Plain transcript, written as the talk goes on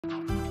Welcome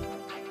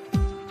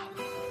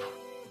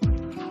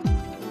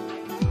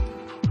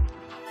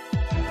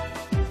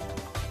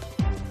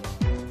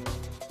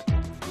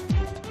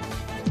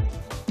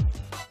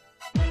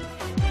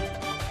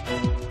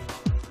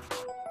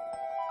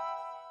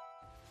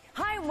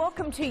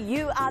to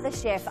You Are the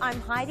Chef.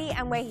 I'm Heidi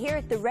and we're here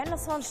at the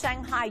Renaissance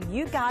Shanghai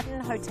U Garden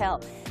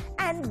Hotel.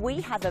 And we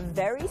have a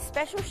very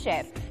special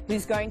chef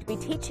who's going to be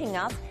teaching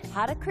us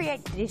how to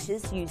create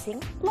dishes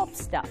using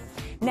lobster.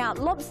 Now,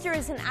 lobster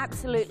is an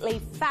absolutely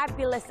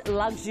fabulous,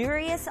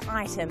 luxurious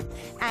item,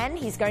 and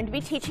he's going to be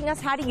teaching us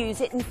how to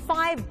use it in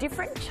 5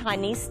 different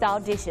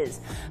Chinese-style dishes.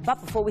 But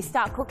before we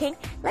start cooking,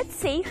 let's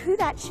see who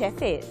that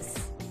chef is.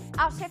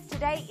 Our chef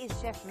today is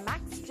Chef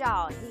Max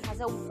Zhao. He has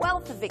a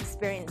wealth of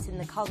experience in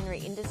the culinary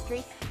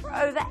industry for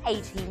over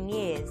 18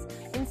 years.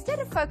 Instead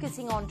of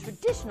focusing on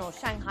traditional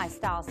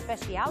Shanghai-style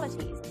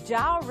specialities,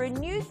 Zhao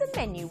renewed the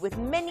menu with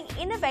many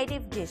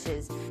innovative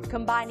dishes,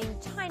 combining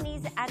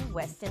Chinese and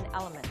Western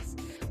elements.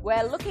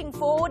 We're looking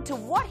forward to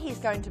what he's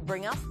going to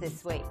bring us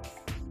this week.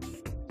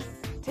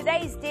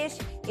 Today's dish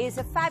is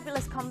a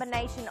fabulous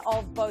combination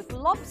of both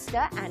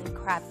lobster and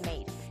crab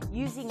meat.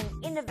 Using an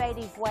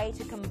innovative way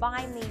to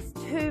combine these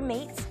 2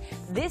 meats,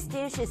 this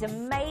dish is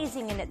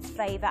amazing in its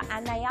flavor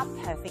and they are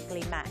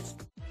perfectly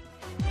matched.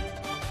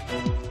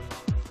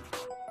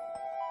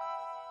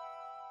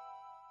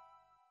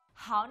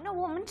 好，那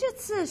我们这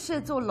次是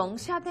做龙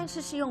虾，但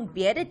是是用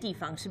别的地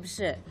方，是不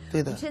是？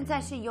对的。现在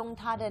是用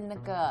它的那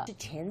个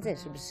钳子，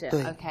是不是？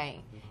对。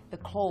Okay, the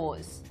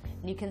claws.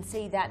 You can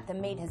see that the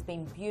meat has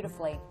been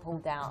beautifully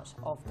pulled out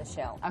of the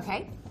shell.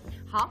 Okay.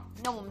 好，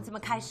那我们怎么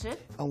开始？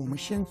我们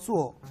先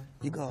做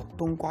一个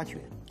冬瓜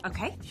卷。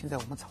OK。现在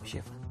我们炒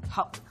蟹粉。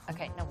好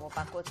 ，OK， 那我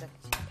把锅子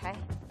掀开，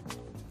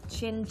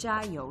先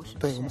加油，是不是？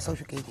对，我们稍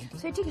许给一点点。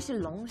所以这个是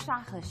龙虾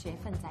和蟹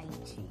粉在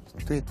一起。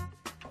对，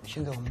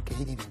现在我们给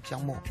一点点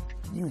姜末，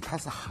因为它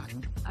是寒，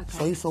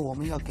所以说我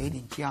们要给一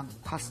点姜，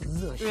它是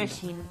热性。热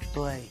性。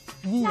对，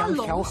阴阳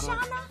调和。那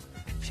龙虾呢？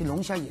其实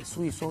龙虾也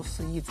属于说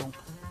是一种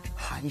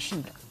寒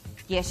性的。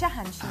也是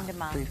寒性的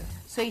吗？对的。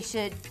所以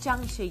是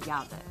姜是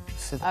要的。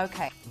是的。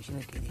OK。我们现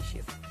在给点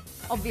蟹粉。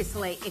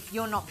Obviously, if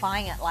you're not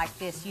buying it like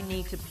this, you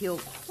need to peel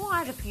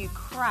quite a few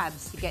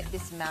crabs to get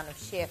this amount of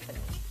蟹粉.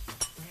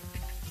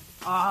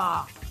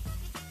 啊，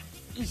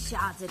一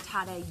下子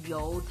它的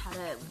油、它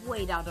的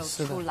味道都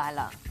出来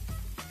了。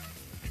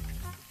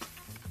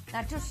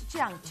那就是这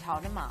样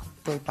炒的嘛？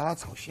对，把它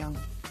炒香。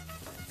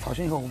炒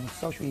香以后，我们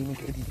稍许里面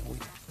给一点点味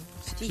道。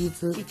鸡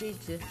汁。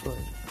对。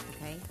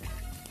OK。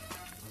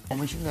我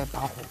们现在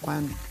把火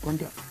关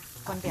掉。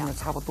关掉。现在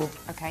差不多。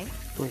OK。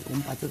对，我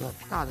们把这个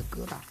大的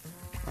疙瘩。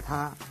把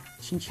它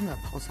轻轻的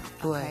抛散，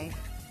对，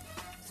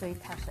所以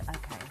它是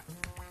OK。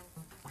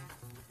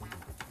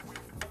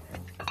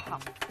好，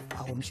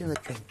好，我们现在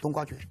卷冬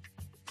瓜卷。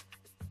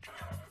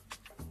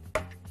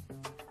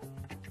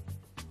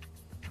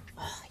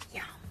哦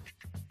呀，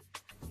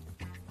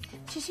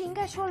其实应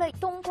该说了，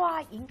冬瓜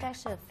应该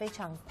是非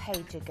常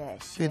配这个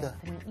蟹粉，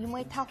因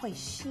为它会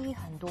吸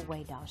很多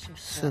味道，是不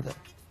是？是的。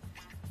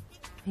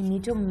你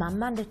就慢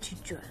慢的去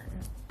卷。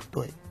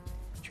对，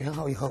卷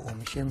好以后，我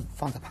们先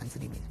放在盘子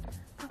里面。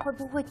会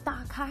不会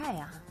打开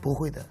呀？不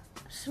会的。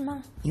是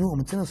吗？因为我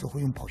们真的是会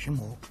用保鲜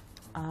膜。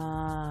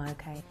啊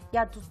 ，OK。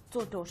要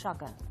做多少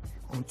个？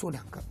我们做2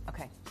个。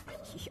OK。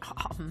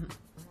好。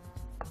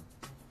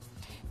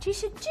其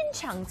实经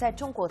常在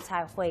中国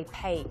菜会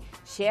配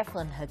蟹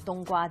粉和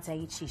冬瓜在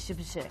一起，是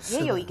不是？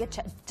也有一个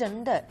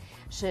真的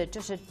是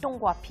就是冬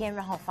瓜片，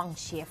然后放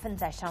蟹粉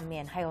在上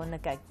面，还有那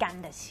个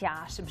干的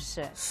虾，是不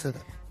是？是的。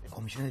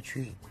我们现在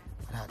去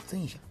把它蒸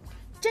一下。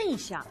蒸一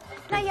下，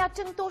那要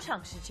蒸多长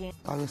时间？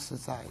大约是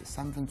在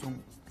3分钟。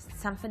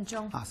3分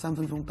钟啊，3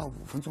分钟到5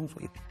分钟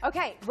左右。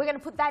Okay, we're going to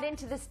put that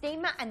into the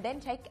steamer and then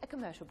take a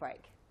commercial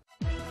break.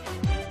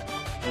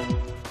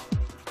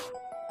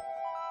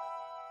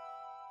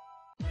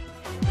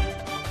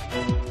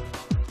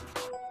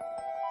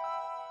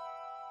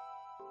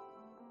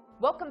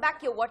 Welcome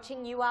back, you're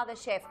watching You Are the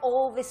Chef.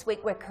 All this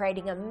week we're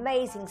creating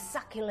amazing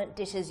succulent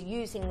dishes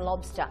using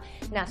lobster.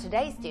 Now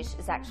today's dish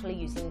is actually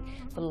using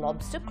the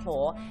lobster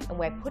claw and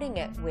we're putting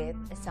it with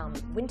some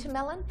winter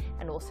melon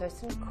and also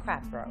some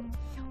crab roe.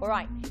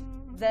 Alright,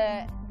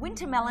 the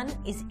winter melon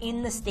is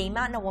in the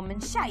steamer. 那我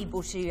们下一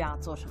步是要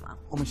做什么？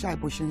我们下一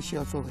步先是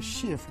要做个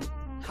蟹粉。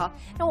好，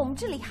那我们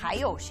这里还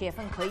有蟹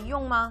粉可以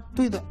用吗？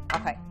对的。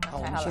OK， 好，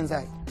我们现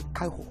在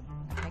开火。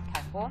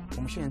开火。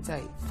我们现在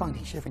再放一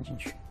点蟹粉进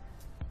去。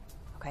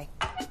Okay.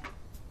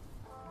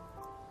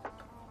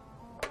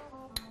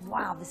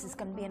 Wow, this is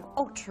going to be an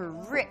ultra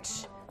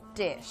rich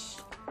dish.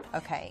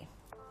 Okay.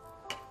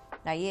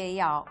 那也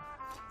要。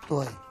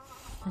对。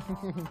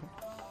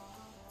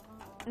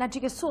那这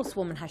个 sauce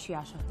我们还需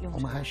要用？我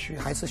们还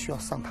是需要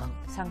上汤。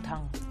上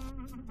汤。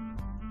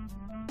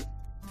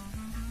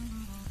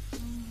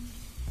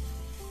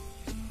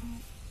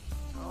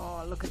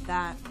Oh, look at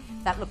that.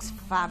 That looks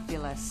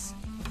fabulous.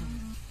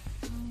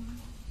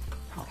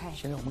 好，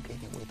现在我们给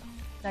点味道。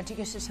那这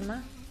个是什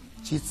么？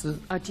鸡汁。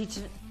鸡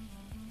汁。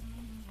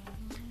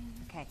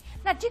OK，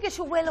 那那这个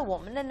是为了我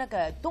们的那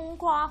个冬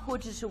瓜，或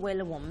者是为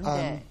了我们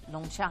的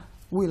龙虾？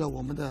为了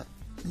我们的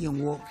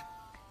燕窝。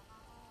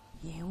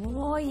燕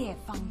窝也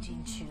放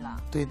进去了。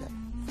对的。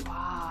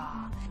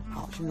哇！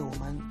好，现在我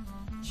们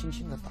轻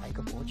轻的打一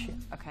个薄芡。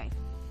OK。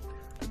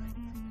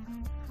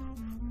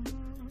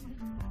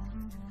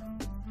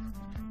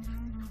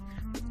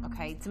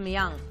OK， 怎么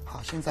样？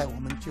好，现在我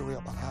们就要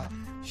把它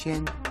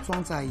先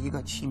装在一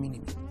个器皿里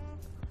面。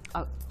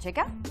哦，这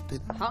个？对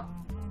的。好，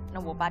那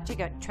我把这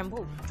个全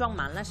部装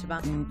满了，是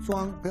吧？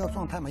不要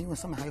装太满，因为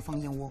上面还要放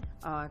燕窝。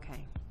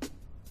OK。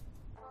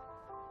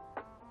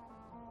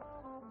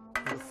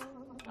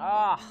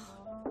啊。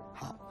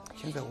好，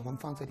现在我们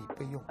放这里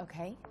备用。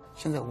OK。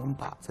现在我们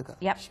把这个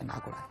先拿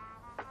过来。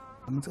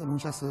我们这个龙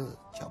虾是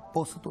叫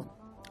波士顿。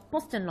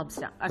Boston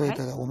lobster。对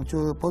对对，我们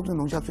就波士顿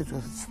龙虾最主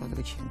要是吃的这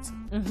个钳子。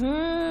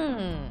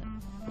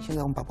现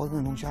在我们把波士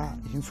顿龙虾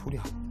已经处理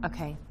好。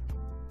OK。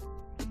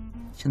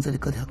先这里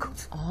割条口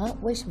子。哦，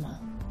为什么？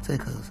这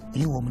个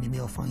因为我们里面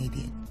要放一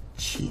点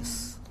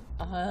cheese。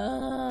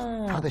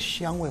它的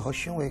香味和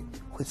鲜味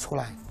会出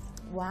来。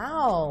哇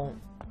哦！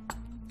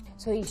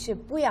所以是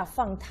不要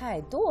放太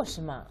多，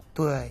是吗？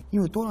对，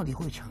因为多了你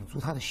会抢足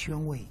它的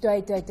鲜味。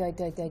对。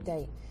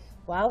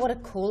Wow, what a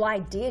cool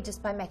idea!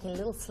 Just by making a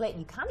little slit,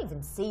 you can't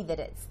even see that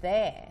it's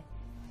there.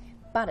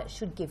 But it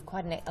should give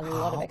quite a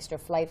lot of extra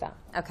flavor.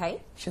 Okay.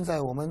 现在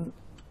我们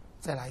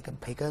再来一根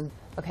培根。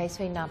Okay,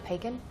 so now培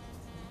根。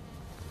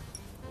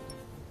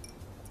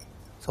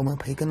我们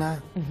培根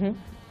呢，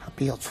它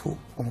比较粗，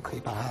我们可以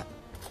把它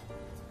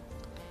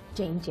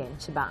剪一剪，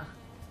是吧？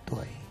对。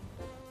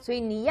所以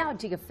你要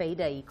这个肥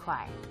的一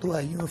块。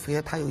对，因为肥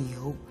的它有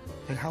油，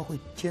所以它会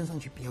煎上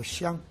去比较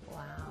香。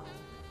哇哦，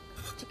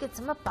这个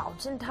怎么保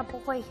证它不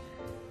会？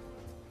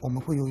我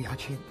们会用牙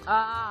签。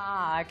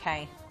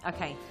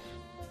OK。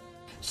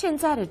现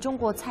在的中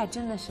国菜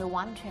真的是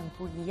完全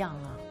不一样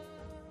了。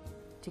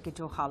这个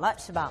就好了，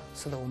是吧？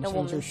是的，我们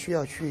现在就需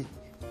要去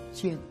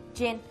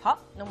煎。好，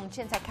那我们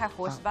现在开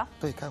火，是吧？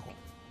对，开火。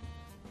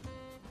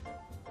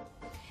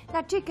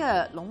那这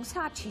个龙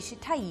虾其实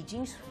它已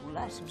经熟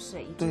了，是不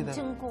是？已经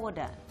蒸过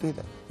的。对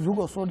的。如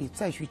果说你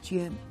再去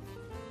煎，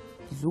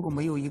如果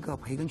没有一个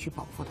培根去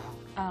保护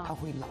它，它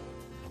会老。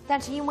但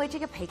是因为这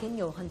个培根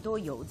有很多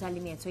油在里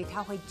面，所以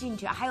它会进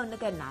去，还有那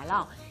个奶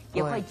酪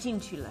也会进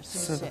去了，是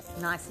不是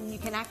 ？Nice, and you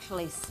can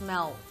actually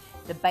smell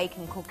the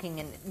bacon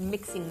cooking and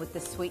mixing with the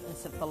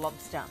sweetness of the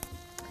lobster.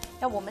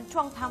 那我们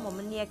装它，我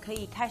们也可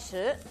以开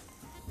始。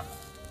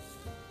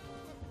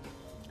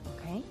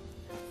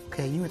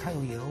OK， 因为它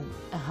有油。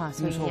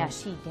所以你要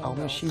吸一点油。我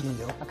们吸一点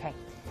油。OK。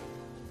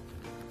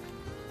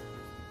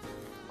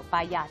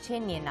把牙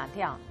签也拿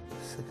掉。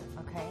是的。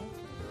OK。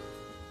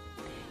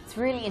It's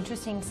really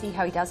interesting to see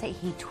how he does it.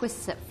 He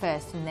twists it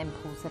first and then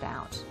pulls it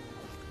out.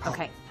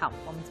 OK， 好，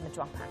我们怎么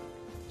装它？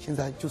现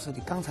在就是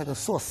你刚才的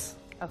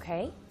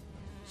sauce。OK，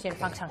 先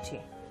放上去。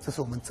这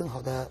是我们蒸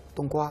好的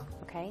冬瓜。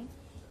OK。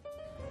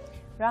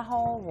然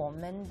后我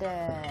们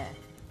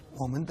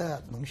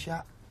的龙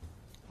虾。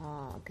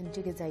跟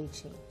这个在一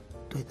起。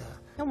对的。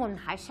那我们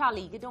还少了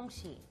一个东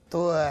西。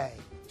对，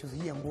就是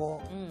燕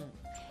窝。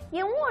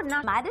燕窝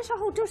呢？买的时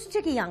候就是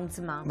这个样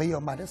子吗？没有，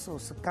买的时候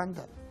是干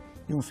的，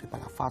用水把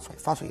它发出来。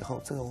发水以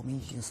后，这个我们已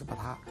经是把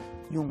它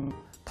用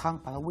汤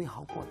把它煨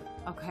好过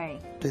的。OK。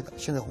对的，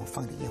现在我们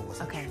放点燕窝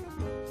上去。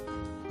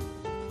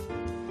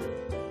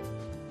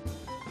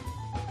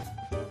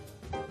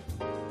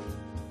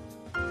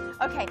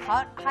OK，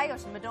 好，还有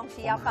什么东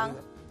西要放？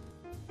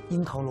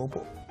樱桃萝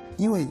卜，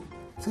因为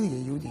这个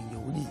也有点油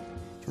腻，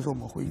就是我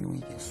们会用一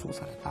点蔬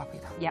菜来搭配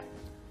它。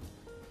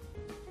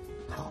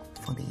好，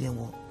放点燕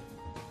窝，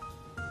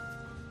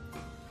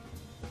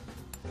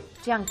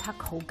这样它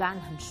口感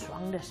很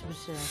爽的，是不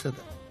是？是的。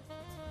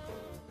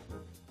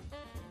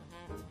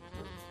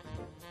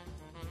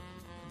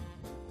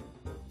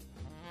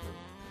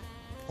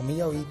我们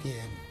要一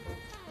点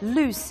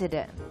绿色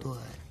的。对。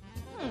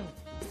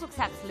This looks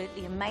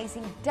absolutely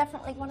amazing.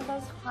 Definitely one of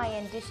those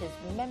high-end dishes.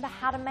 Remember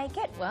how to make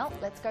it? Well,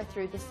 let's go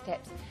through the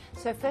steps.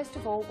 So first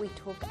of all, we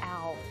took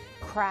our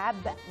crab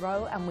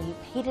roe and we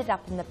heated it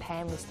up in the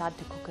pan. We started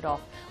to cook it off.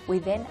 We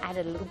then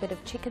added a little bit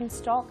of chicken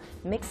stock,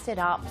 mixed it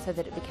up so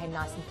that it became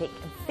nice and thick,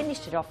 and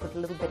finished it off with a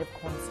little bit of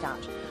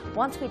cornstarch.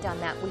 Once we'd done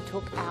that, we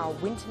took our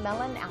winter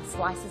melon, our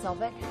slices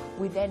of it.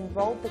 We then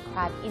rolled the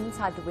crab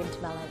inside the winter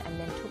melon and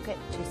then took it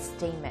to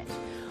steam it.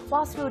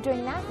 Whilst we were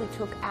doing that, we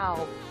took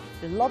our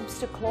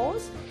lobster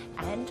claws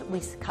and we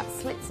cut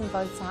slits on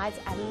both sides,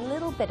 add a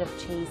little bit of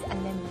cheese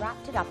and then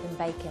wrapped it up in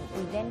bacon.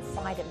 We then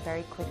fried it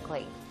very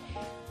quickly.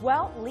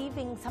 Well,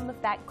 leaving some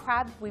of that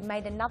crab, we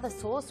made another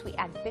sauce. We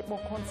added a bit more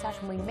cornstarch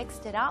and we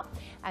mixed it up,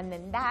 and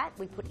then that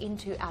we put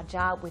into our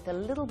jar with a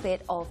little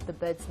bit of the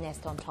bird's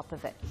nest on top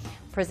of it.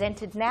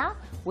 Presented now,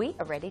 we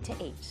are ready to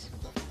eat.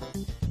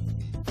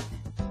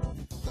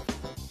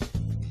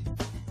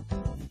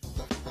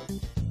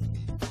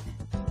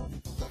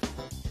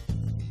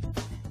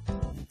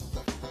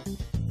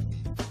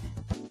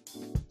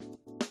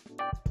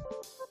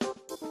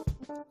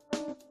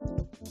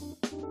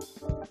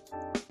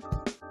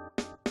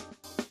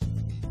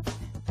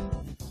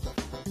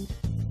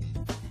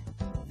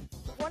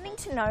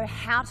 wanting to know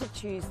how to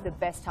choose the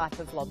best type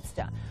of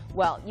lobster.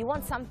 Well, you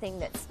want something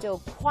that's still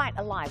quite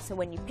alive, so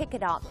when you pick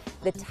it up,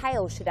 the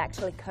tail should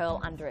actually curl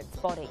under its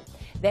body.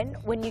 Then,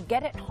 when you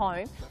get it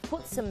home,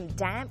 put some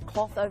damp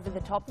cloth over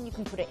the top and you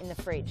can put it in the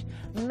fridge.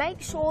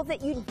 Make sure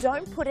that you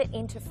don't put it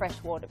into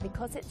fresh water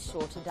because it's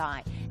sure to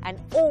die. And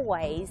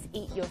always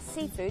eat your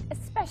seafood,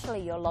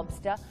 especially your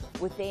lobster,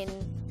 within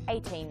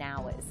 18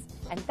 hours.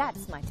 And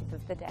that's my tip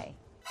of the day.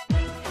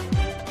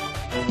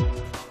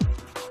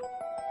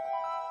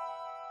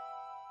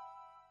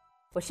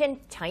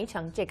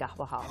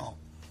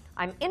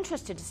 I'm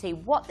interested to see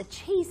what the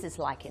cheese is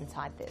like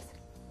inside this.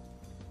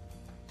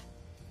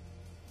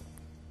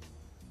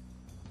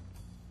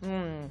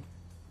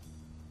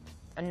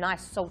 A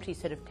nice salty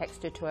sort of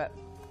texture to it.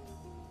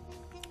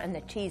 And the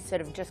cheese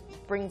sort of just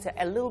brings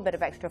a little bit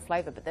of extra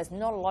flavour, but there's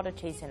not a lot of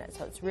cheese in it,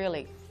 so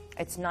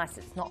it's nice,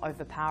 it's not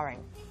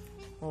overpowering.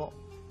 Oh,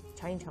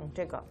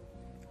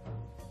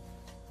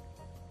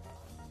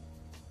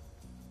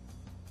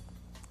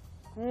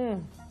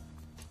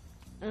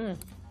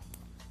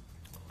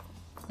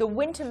 The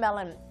winter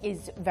melon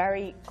is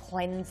very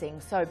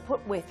cleansing, so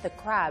put with the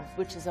crab,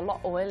 which is a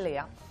lot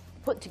oilier,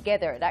 put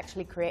together it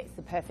actually creates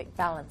the perfect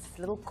balance. It's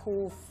a little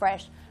cool,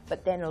 fresh,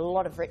 but then a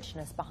lot of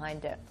richness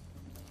behind it.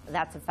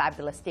 That's a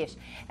fabulous dish.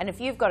 And if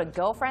you've got a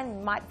girlfriend,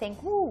 you might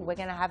think, ooh, we're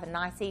going to have a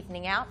nice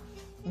evening out.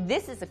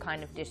 This is the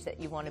kind of dish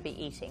that you want to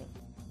be eating.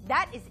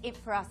 That is it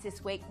for us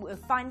this week. We're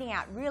finding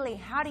out really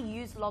how to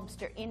use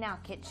lobster in our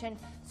kitchen.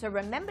 So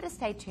remember to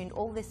stay tuned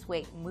all this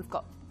week, and we've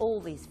got all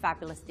these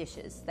fabulous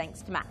dishes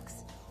thanks to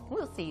Max.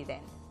 We'll see you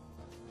then.